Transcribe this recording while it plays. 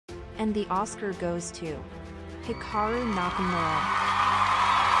And the Oscar goes to Hikaru Nakamura.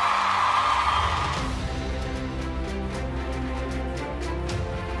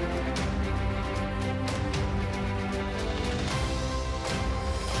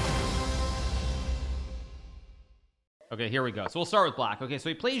 Okay, here we go. So we'll start with black. Okay, so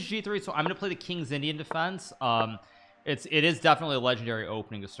he plays G3, so I'm going to play the King's Indian defense. It is definitely a legendary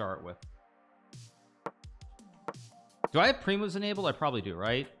opening to start with. Do I have pre-moves enabled? I probably do,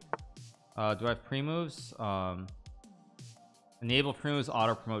 right? Do I have pre-moves? Enable pre-moves,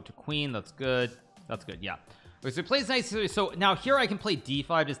 auto promote to queen. That's good. That's good. Yeah. Okay, so he plays knight c3. So now here I can play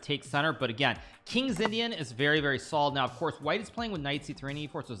d5, just take center. But again, King's Indian is very, very solid. Now, of course, white is playing with knight c3 and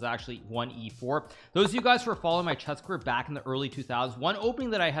e4, so it's actually 1 e4. Those of you guys who are following my chess career back in the early 2000s, one opening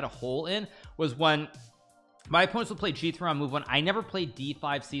that I had a hole in was when my opponents would play g3 on move 1. I never played d5,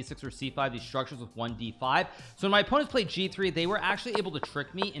 c6, or c5, these structures with 1 d5. So when my opponents played g3, they were actually able to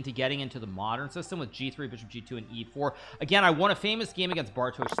trick me into getting into the modern system with g3, bishop g2, and e4. Again, I won a famous game against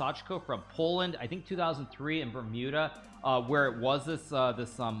Bartosz Sachko from Poland, I think 2003 in Bermuda, where it was this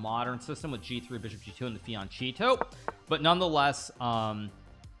modern system with g3, bishop g2, and the fianchetto. But nonetheless,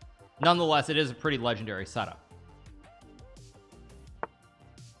 it is a pretty legendary setup.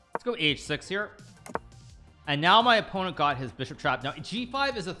 Let's go h6 here. And now my opponent got his bishop trap. Now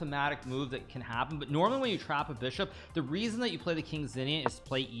g5 is a thematic move that can happen, but normally when you trap a bishop, the reason that you play the King's Indian is to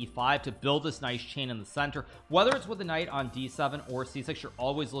play e5 to build this nice chain in the center. Whether it's with the knight on d7 or c6, you're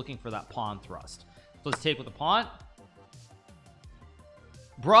always looking for that pawn thrust. So let's take with the pawn.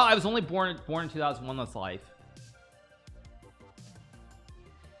 Bruh, I was only born in 2001. That's life.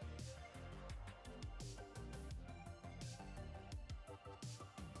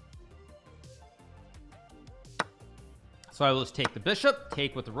 So I will just take the bishop,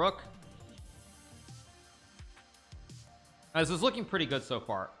 take with the rook. This is looking pretty good so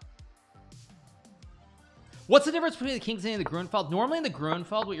far. What's the difference between the King's Indian and the Grunfeld? Normally in the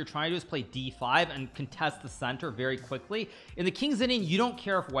Grunfeld, what you're trying to do is play d5 and contest the center very quickly. In the King's Indian, you don't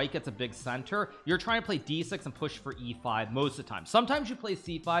care if white gets a big center. You're trying to play d6 and push for e5 most of the time. Sometimes you play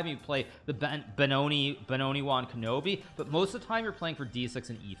c5 and you play the Benoni-Wan Kenobi, but most of the time you're playing for d6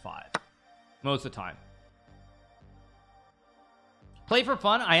 and e5. Most of the time. Play for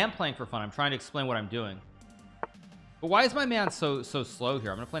fun. I am playing for fun. I'm trying to explain what I'm doing. But why is my man so slow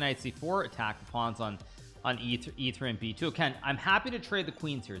here? I'm gonna play knight c4, attack the pawns on e3 and b2. Again, I'm happy to trade the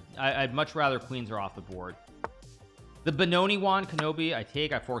queens here. I'd much rather queens are off the board. The Benoni-Wan Kenobi I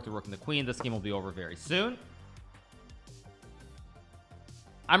take. I fork the rook and the queen. This game will be over very soon.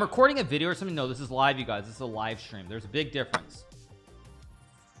 I'm recording a video or something. No, this is live, you guys. This is a live stream. There's a big difference.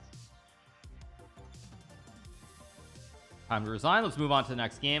 Time to resign. Let's move on to the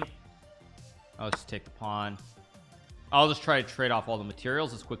next game. I'll just take the pawn. I'll just try to trade off all the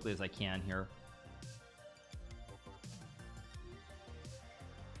materials as quickly as I can here.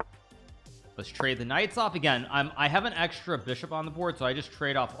 Let's trade the knights off again. I have an extra bishop on the board, so I just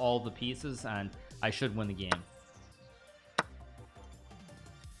trade off all the pieces and I should win the game.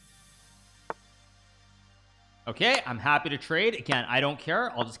 Okay, I'm happy to trade again. I don't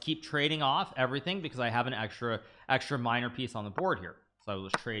care. I'll just keep trading off everything because I have an extra minor piece on the board here. So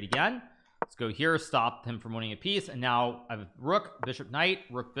let's trade again. Let's go here, stop him from winning a piece, and now I have rook, bishop, knight,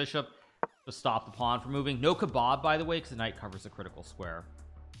 rook, bishop to stop the pawn from moving. No kebab, by the way, because the knight covers the critical square.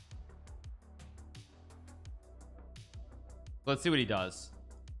 Let's see what he does.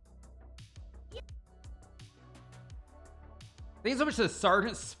 Thank you so much to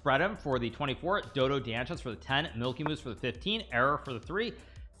Sergeant Spreadham for the 24, Dodo Danches for the 10, Milky Moose for the 15, Error for the 3,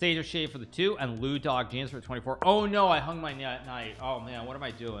 Sage of Shade for the 2, and Lou Dog James for the 24. Oh no, I hung my knight. Oh man, what am I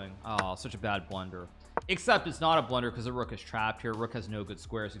doing? Oh, such a bad blunder. Except it's not a blunder because the rook is trapped here. Rook has no good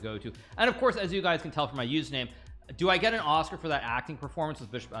squares to go to. And of course, as you guys can tell from my username, do I get an Oscar for that acting performance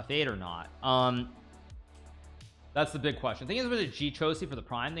with Bishop F8 or not? That's the big question. Thank you so much to G Chosi for the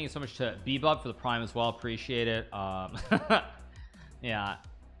prime. Thank you so much to Bebub for the prime as well. Appreciate it. Yeah,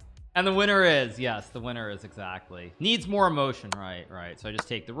 and the winner is, yes, the winner is exactly needs more emotion. Right. So I just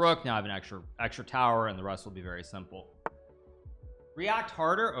take the rook. Now I have an extra tower and the rest will be very simple. React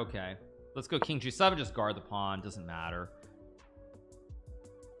harder. Okay, let's go king g7. Just guard the pawn, doesn't matter.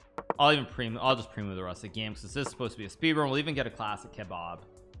 I'll just premove the rest of the game because this is supposed to be a speedrun. We'll even get a classic kebab.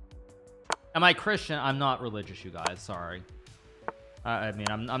 Am I Christian? I'm not religious, you guys, sorry. I mean,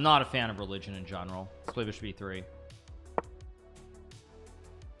 I'm not a fan of religion in general. Let's play bishop e3.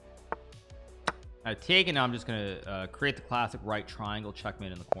 I take it. Now I'm just gonna create the classic right triangle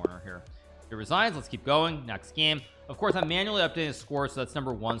checkmate in the corner here. It resigns. Let's keep going. Next game. Of course, I'm manually updating the score, so that's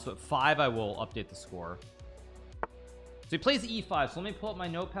number 1. So at 5 I will update the score. he plays e5. So let me pull up my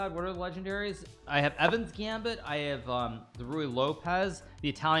notepad. What are the legendaries? I have Evans Gambit. I have the Rui Lopez, the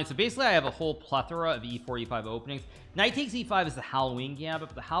Italian. So basically I have a whole plethora of e4 e5 openings. Knight takes e5 is the Halloween Gambit,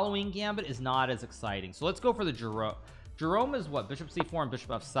 but the Halloween Gambit is not as exciting. So let's go for the Jerome. Jerome is what? Bishop c4 and bishop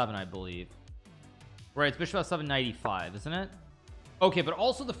f7, I believe. Right, it's bishop f7 knight e5, isn't it? Okay, but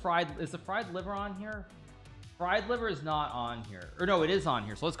also the fried, is the fried liver on here? Fried liver is not on here, or no, it is on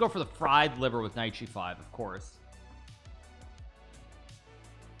here. So let's go for the fried liver with knight g5, of course.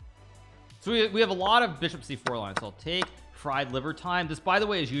 So we have a lot of bishop c4 lines. So I'll take fried liver time. This, by the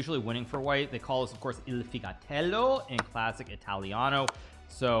way, is usually winning for white. They call this, of course, il figatello in classic Italiano.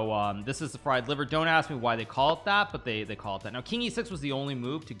 So this is the fried liver. Don't ask me why they call it that, but they call it that. Now king e6 was the only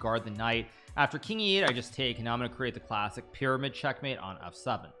move to guard the knight. After king e8 I just take, and now I'm going to create the classic pyramid checkmate on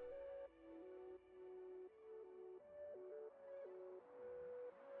f7.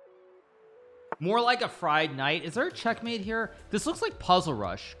 More like a fried knight. Is there a checkmate here? This looks like Puzzle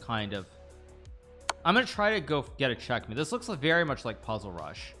Rush, kind of. I'm gonna try to go get a checkmate. This looks very much like Puzzle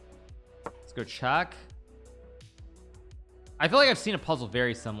Rush. Let's go check. I feel like I've seen a puzzle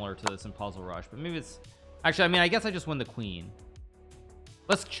very similar to this in Puzzle Rush, but maybe it's actually, I mean, I guess I just win the queen.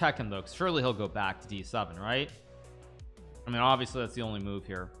 Let's check him though, because surely he'll go back to d7, right? I mean, obviously that's the only move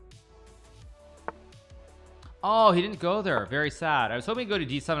here. Oh, he didn't go there. Very sad. I was hoping to go to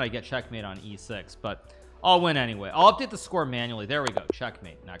d7. I get checkmate on e6, but I'll win anyway. I'll update the score manually. There we go.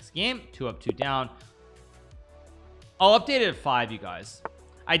 Checkmate. Next game. 2 up, 2 down. I'll update it at 5, you guys.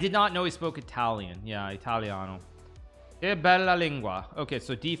 I did not know he spoke Italian. Yeah, Italiano. E bella lingua. Okay,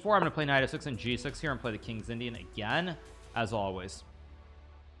 so d4. I'm going to play knight f6 and g6 here and play the King's Indian again, as always.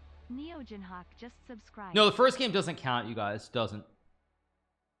 GMHikaru just subscribed. No, the first game doesn't count, you guys. Doesn't.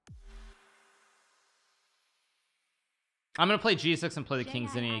 I'm going to play g6 and play the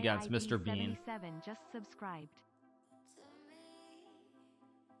King's Indian against Mr. Bean. Just subscribed.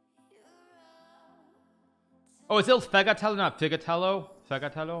 Oh, it's Il Fegatello, not Figatello.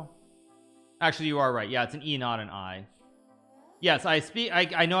 Fegatello. Actually, you are right. Yeah, it's an E, not an I. Yes,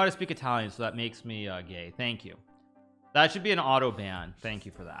 I know how to speak Italian, so that makes me gay. Thank you. That should be an auto ban. Thank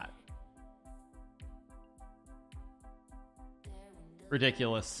you for that.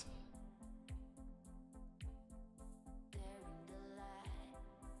 Ridiculous.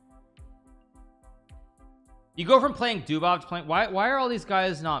 You go from playing Dubov to playing, why are all these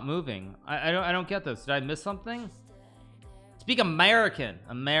guys not moving? I don't get this. Did I miss something? Speak American.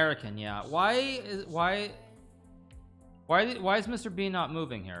 Yeah. Why is Mr. Bean not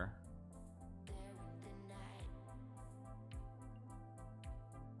moving here?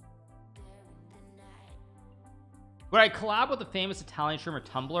 Would I collab with the famous Italian streamer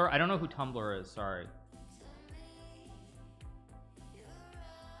Tumblr? I don't know who Tumblr is, sorry.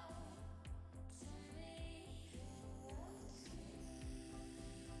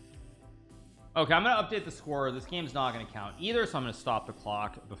 Okay, I'm gonna update the score. This game's not gonna count either, so I'm gonna stop the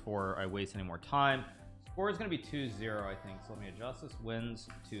clock before I waste any more time. Score is gonna be 2-0, I think. So let me adjust this. Wins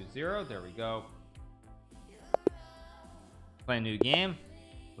 2-0. There we go. Play a new game.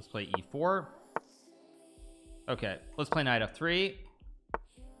 Let's play e4. Okay, let's play knight f3.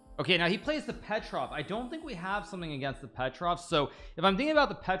 Okay, now he plays the Petrov. I don't think we have something against the Petrov. So if I'm thinking about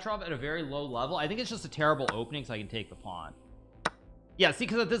the Petrov at a very low level, I think it's just a terrible opening, so I can take the pawn. Yeah, see,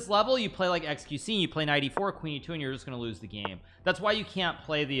 because at this level you play like XQC, you play knight e4, queen e2, and you're just going to lose the game. That's why you can't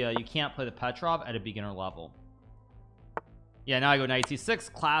play the Petrov at a beginner level. Yeah, now I go knight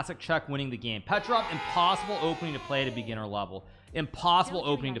c6, classic check, winning the game. Petrov, impossible opening to play at a beginner level. Impossible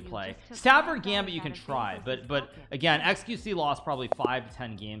opening to play. Stafford Gambit you can try, but again, XQC lost probably 5 to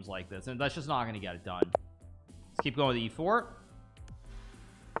 10 games like this, and that's just not going to get it done. Let's keep going with e4.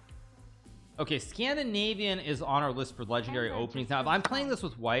 Okay, Scandinavian is on our list for legendary openings. Now if I'm playing this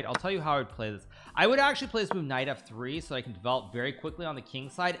with white, I'll tell you how I would play this. I would actually play this move knight f3 so I can develop very quickly on the king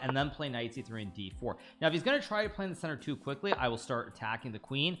side, and then play knight c3 and d4. Now if he's going to try to play in the center too quickly, I will start attacking the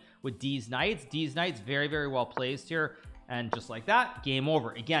queen with D's knights. Very, very well placed here, and just like that, game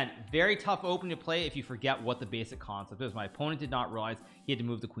over. Again, very tough opening to play if you forget what the basic concept is. My opponent did not realize he had to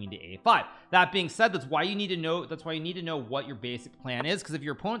move the queen to a5. That being said, that's why you need to know what your basic plan is, because if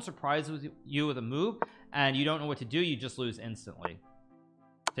your opponent surprises you with a move and you don't know what to do, you just lose instantly.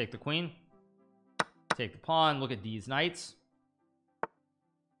 Take the queen, take the pawn, look at these knights.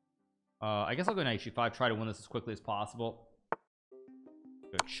 I guess I'll go knight g5, try to win this as quickly as possible.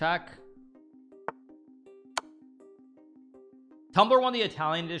 Go check. Tumblr won the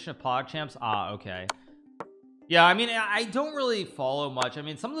Italian edition of PogChamps. Ah, okay. Yeah, I mean, I don't really follow much. I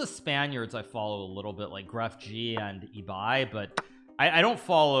mean, some of the Spaniards I follow a little bit, like Gref G and Ibai, but I don't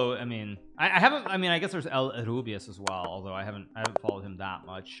follow. I mean, I haven't. I mean, I guess there's El Rubius as well, although I haven't followed him that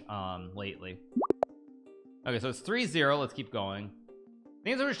much lately. Okay, so it's 3-0. Let's keep going.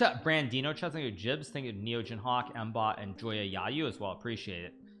 Thanks so much to Brandino chat. Thank you, Jibs. Thank you, Neo Jinhawk, Mbot, and Joya Yayu as well. Appreciate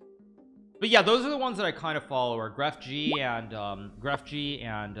it. But yeah, those are the ones that I kind of follow, are Gref G and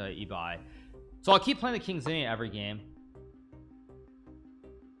Ibai. So I'll keep playing the King's Indian every game.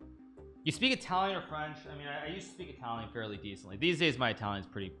 You speak Italian or French? I mean, I used to speak Italian fairly decently. These days my Italian's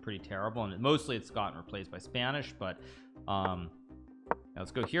pretty terrible, and mostly it's gotten replaced by Spanish. But yeah,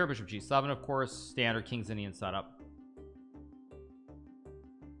 let's go here. Bishop G7, of course, standard King's Indian setup.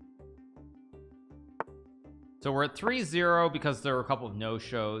 So we're at 3-0 because there were a couple of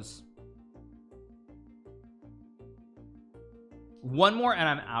no-shows. One more and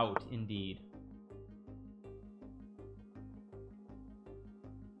I'm out, indeed.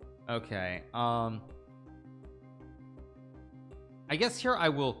 Okay, I guess here I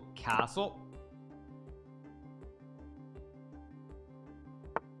will castle.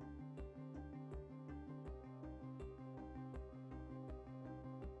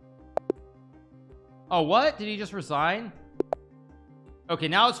 Oh, what? Did he just resign? Okay,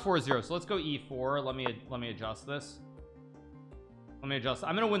 now it's 4-0. So let's go E4. Let me adjust this. Let me adjust.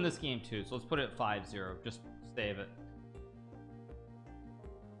 I'm gonna win this game too, so let's put it at 5-0. Just save it.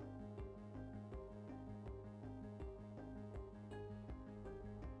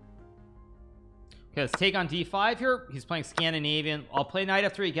 Okay, let's take on D5 here. He's playing Scandinavian. I'll play knight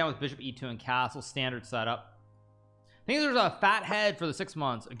F3 again with bishop E2 and castle. Standard setup. I think there's a fat head for the 6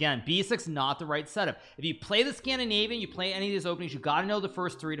 months. Again, B6 not the right setup. If you play the Scandinavian, you play any of these openings, you got to know the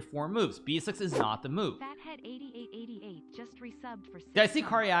first 3 to 4 moves. B6 is not the move. Fathead 8888 just resubbed for 6 Did I see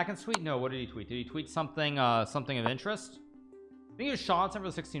Karyakin's tweet? No. What did he tweet? Did he tweet something something of interest? I think it was Sean's for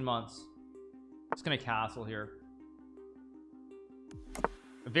the 16 months. Just gonna castle here.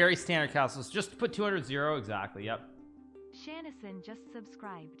 A very standard castle. So just put 200-0 exactly. Yep. Shanison just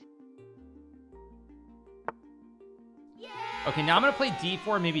subscribed. Okay, now I'm gonna play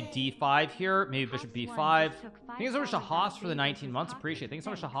D4, maybe D5 here, maybe bishop B5. Thank you so much to Hoffs for the 19 months. Appreciate it. Thank you so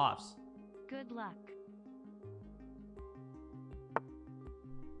much to Hoffs. Good luck.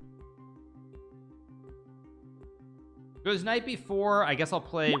 Goes knight B4. I guess I'll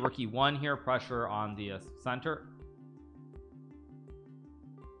play rook E1 here. Pressure on the center.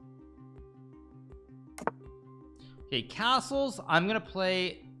 Okay, castles. I'm gonna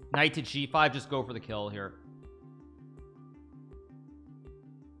play knight to G5. Just go for the kill here.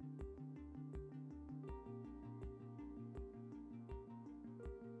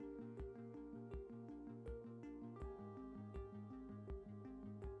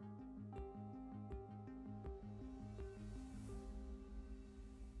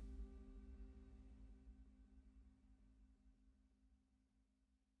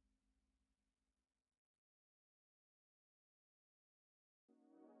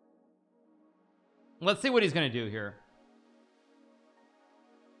 Let's see what he's gonna do here.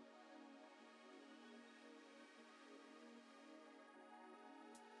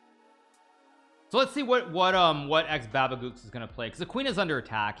 So let's see what X Babagooks is gonna play, because the queen is under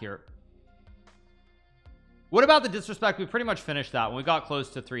attack here. What about the disrespect? We pretty much finished that when we got close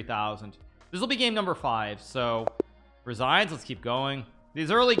to 3,000. This will be game number 5. So resigns. Let's keep going.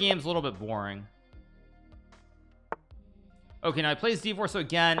 These early games a little bit boring. Okay, now he plays D4. So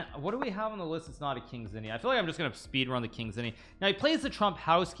again, what do we have on the list? It's not a King's Indian. I feel like I'm just going to speed run the King's Indian. Now he plays the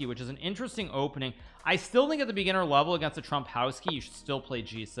Trumpowski, which is an interesting opening. I still think at the beginner level against the Trumpowski, you should still play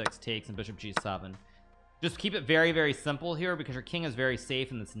G6 takes and bishop G7. Just keep it very, very simple here, because your king is very safe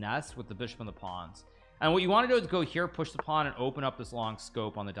in this nest with the bishop and the pawns. And what you want to do is go here, push the pawn, and open up this long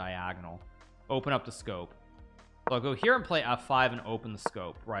scope on the diagonal. Open up the scope. So I'll go here and play F5 and open the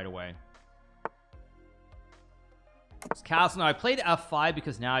scope right away. This castle. Now I played F5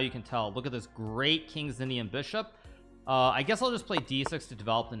 because now you can tell, look at this great King's Indian bishop. I guess I'll just play D6 to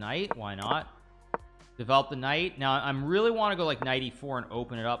develop the knight. Why not? Develop the knight. Now I'm really want to go like knight E4 and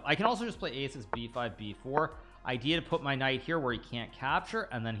open it up. I can also just play A6 B5 B4. Idea to put my knight here where he can't capture,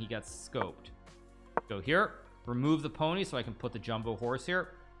 and then he gets scoped. Go here, remove the pony so I can put the jumbo horse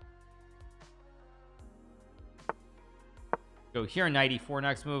here. Go here, knight E4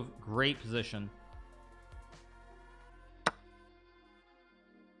 next move. Great position.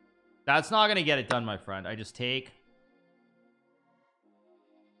 That's not gonna get it done, my friend. I just take.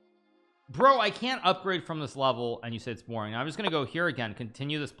 Bro, I can't upgrade from this level, and you say it's boring. I'm just gonna go here again,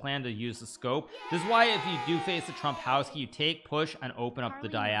 continue this plan to use the scope. This is why if you do face the Trumpowski, you take, push, and open up the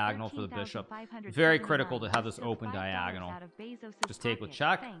diagonal for the bishop. Very critical to have this open diagonal. Just take with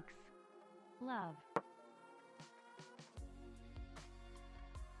check. Thanks. Love.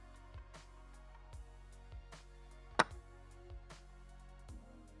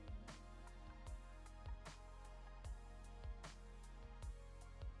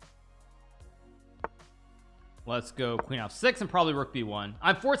 let's go queen f6 and probably rook b1.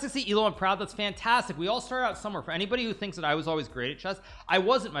 I'm 460 elo and proud. That's fantastic. We all start out somewhere. For anybody who thinks that I was always great at chess, I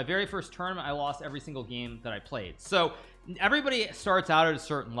wasn't. My very first tournament, I lost every single game that I played. So everybody starts out at a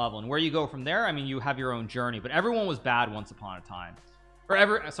certain level, and where you go from there, I mean, you have your own journey. But everyone was bad once upon a time. Or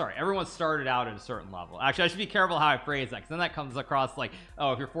everyone started out at a certain level. Actually, I should be careful how I phrase that, because then that comes across like,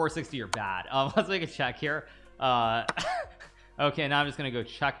 oh, if you're 460, you're bad. Let's make a check here. Okay, now I'm just gonna go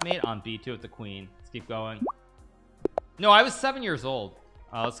checkmate on b2 with the queen. Let's keep going. No, I was 7 years old.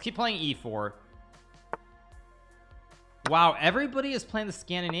 Let's keep playing e4. Wow, everybody is playing the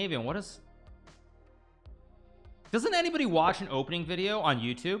Scandinavian. What is... Doesn't anybody watch an opening video on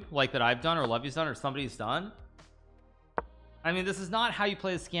YouTube like that I've done, or Levy's done, or somebody's done? I mean, this is not how you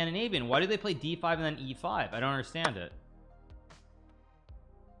play the Scandinavian. Why do they play d5 and then e5? I don't understand it.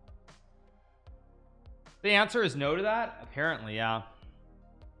 The answer is no to that? Apparently, yeah.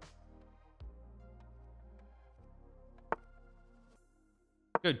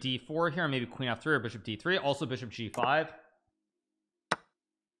 Go d4 here, maybe queen f3 or bishop d3. Also bishop g5.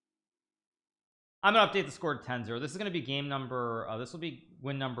 I'm gonna update the score to 10-0. This is gonna be game number this will be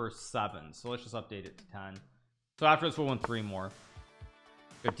win number 7, so let's just update it to 10. So after this we'll win 3 more.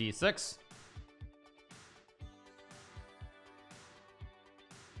 Go d6.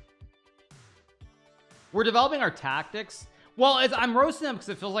 We're developing our tactics. Well, I'm roasting them because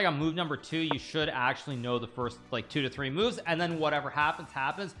it feels like on move number 2 you should actually know the first like 2 to 3 moves, and then whatever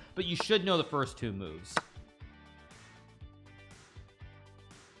happens, but you should know the first 2 moves.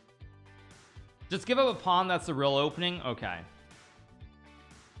 Just give up a pawn. That's the real opening. Okay.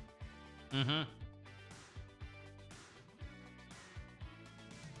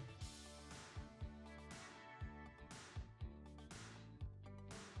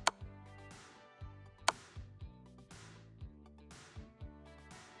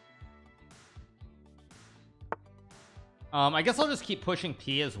 I guess I'll just keep pushing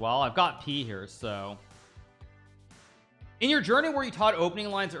P as well. I've got P here, so in your journey where you taught opening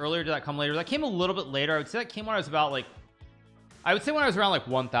lines earlier, did that come later? That came a little bit later. I would say that came when I was about like, I would say when I was around like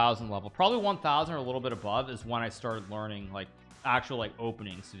 1000 level, probably 1000 or a little bit above is when I started learning like actual like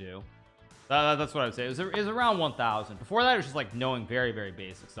openings to do. That's what I would say. It was around 1000. Before that it was just like knowing very, very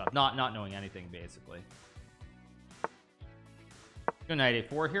basic stuff, not knowing anything basically. Go knight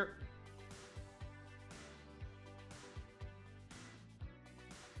a4 here.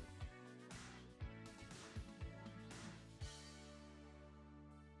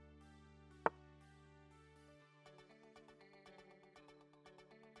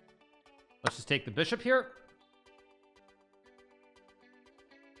 Let's just take the bishop here.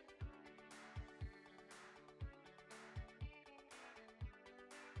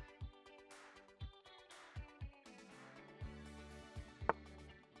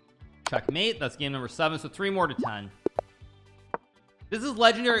 Checkmate. That's game number 7. So 3 more to 10. This is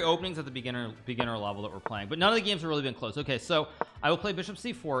legendary openings at the beginner level that we're playing, but none of the games have really been close. Okay, so I will play bishop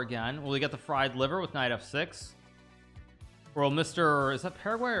c4 again. Will we get the fried liver with knight f6? Or Mr. Is that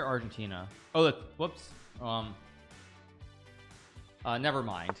Paraguay or Argentina? Oh, whoops. Never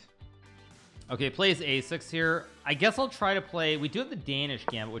mind. Okay, plays a6 here. I guess I'll try to play. We do have the Danish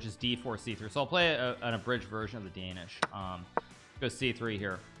gambit, which is d4 c3. So I'll play an abridged version of the Danish. Go c3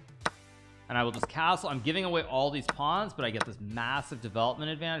 here, and I will just castle. I'm giving away all these pawns, but I get this massive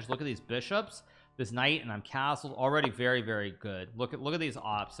development advantage. Look at these bishops, this knight, and I'm castled already. Very, very good. Look at these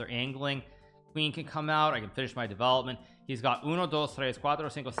ops. They're angling. Queen can come out. I can finish my development. He's got 1, 2, 3, 4,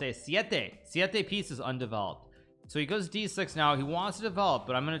 5, 6, 7 pieces undeveloped. So he goes d6 now. He wants to develop,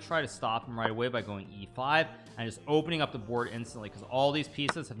 but I'm going to try to stop him right away by going e5 and just opening up the board instantly because all these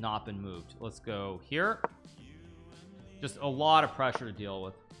pieces have not been moved. Let's go here. Just a lot of pressure to deal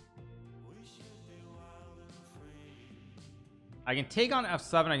with. I can take on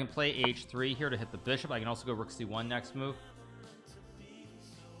f7. I can play h3 here to hit the bishop. I can also go rook c1 next move.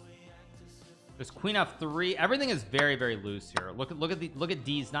 There's queen f3. Everything is very, very loose here. Look at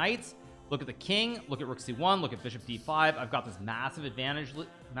these knights. Look at the king. Look at rook c1. Look at bishop d5. I've got this massive advantage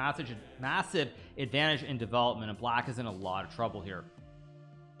in development, and black is in a lot of trouble here.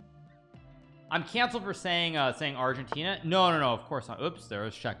 I'm canceled for saying Argentina. No, of course not. Oops,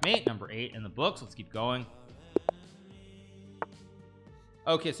 there's checkmate number 8 in the books. Let's keep going.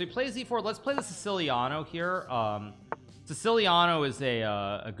 Okay, so he plays e4. Let's play the Siciliano here. Siciliano is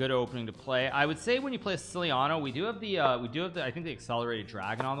a good opening to play. I would say when you play Siciliano, we do have the I think the accelerated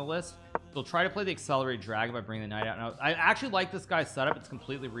dragon on the list. So try to play the accelerated dragon by bringing the knight out. Now I actually like this guy's setup. It's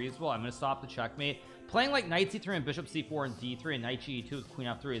completely reasonable. I'm going to stop the checkmate. Playing like knight c3 and bishop c4 and d3 and knight ge2 with queen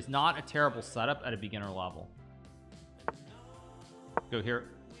f3 is not a terrible setup at a beginner level. Go here.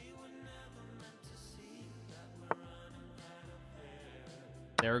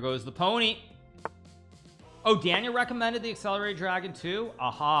 There goes the pony. Oh, Daniel recommended the accelerated dragon too.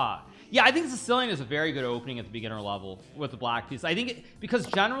 Aha. Yeah, I think Sicilian is a very good opening at the beginner level with the black piece. I think because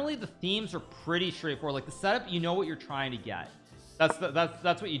generally the themes are pretty straightforward. Like the setup, you know what you're trying to get.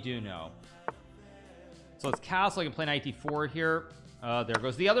 That's what you do know. So it's castle. I can play knight d4 here. There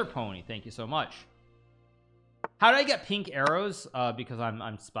goes the other pony. Thank you so much. How did I get pink arrows? Because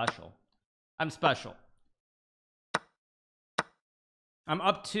I'm special. I'm special. I'm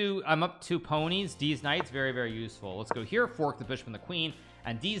up two ponies. D's knights, very, very useful. Let's go here, fork the bishop and the queen,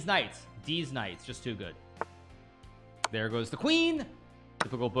 and D's knights, just too good. There goes the queen.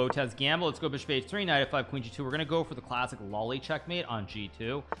 Typical Botez gamble. Let's go bishop h3, knight f5, queen g2. We're gonna go for the classic lolly checkmate on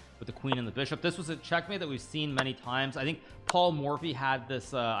g2 with the queen and the bishop. This was a checkmate that we've seen many times. I think Paul Morphy had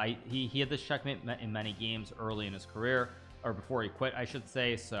this. He had this checkmate in many games early in his career, or before he quit, I should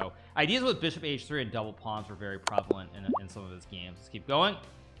say. So ideas with bishop h3 and double pawns were very prevalent in some of his games. Let's keep going.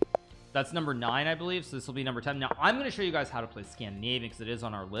 That's number 9, I believe. So this will be number 10. Now I'm going to show you guys how to play Scandinavian because it is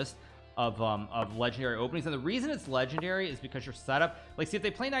on our list of legendary openings. And the reason it's legendary is because your setup, like, see, if they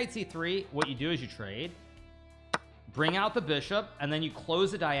play knight c3, what you do is you trade, bring out the bishop, and then you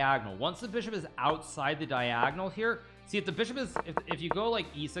close the diagonal. Once the bishop is outside the diagonal here, see, if the bishop is, if you go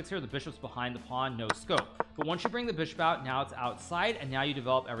like e6 here, the bishop's behind the pawn, no scope. But once you bring the bishop out, now it's outside, and now you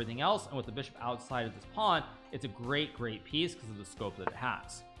develop everything else. And with the bishop outside of this pawn, it's a great piece because of the scope that it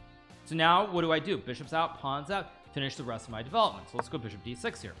has. So now what do? Bishop's out, pawn's out, finish the rest of my development. So let's go bishop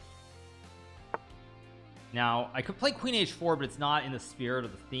d6 here. Now I could play queen h4, but it's not in the spirit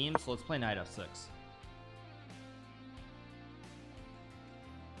of the theme, so let's play knight f6.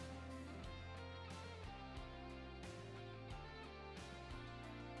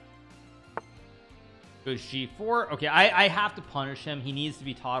 Goes g4. Okay, I have to punish him. He needs to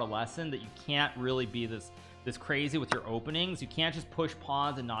be taught a lesson that you can't really be this crazy with your openings. You can't just push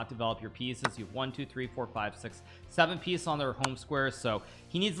pawns and not develop your pieces. You have 1 2 3 4 5 6 7 pieces on their home squares, so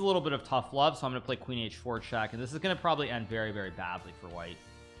he needs a little bit of tough love. So I'm going to play queen h4 check, and this is going to probably end very, very badly for white.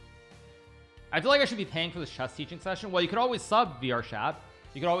 I feel like I should be paying for this chess teaching session. Well, you could always sub VR chat.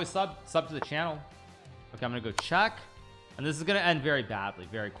 You could always sub to the channel. Okay, I'm going to go check, and this is going to end very badly,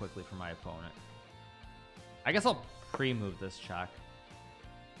 very quickly for my opponent. I guess I'll pre-move this check.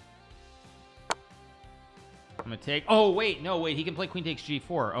 I'm gonna take. Oh wait, no, wait. He can play queen takes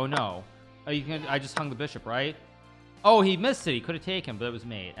g4. Oh no. Oh, you can. I just hung the bishop, right? Oh, he missed it. He could have taken, but it was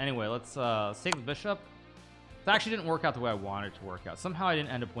mate. Anyway, let's take the bishop. It actually didn't work out the way I wanted it to work out. Somehow I didn't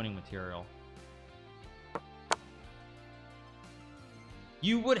end up winning material.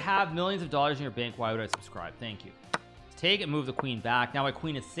 You would have millions of dollars in your bank. Why would I subscribe? Thank you. Let's take it. Move the queen back. Now my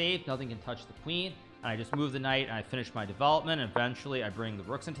queen is safe. Nothing can touch the queen. And I just move the knight, and I finish my development. And eventually, I bring the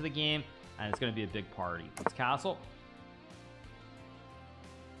rooks into the game. And it's going to be a big party. Let's castle.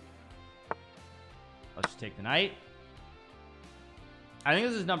 Let's just take the knight. I think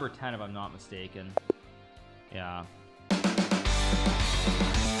this is number 10 if I'm not mistaken. Yeah.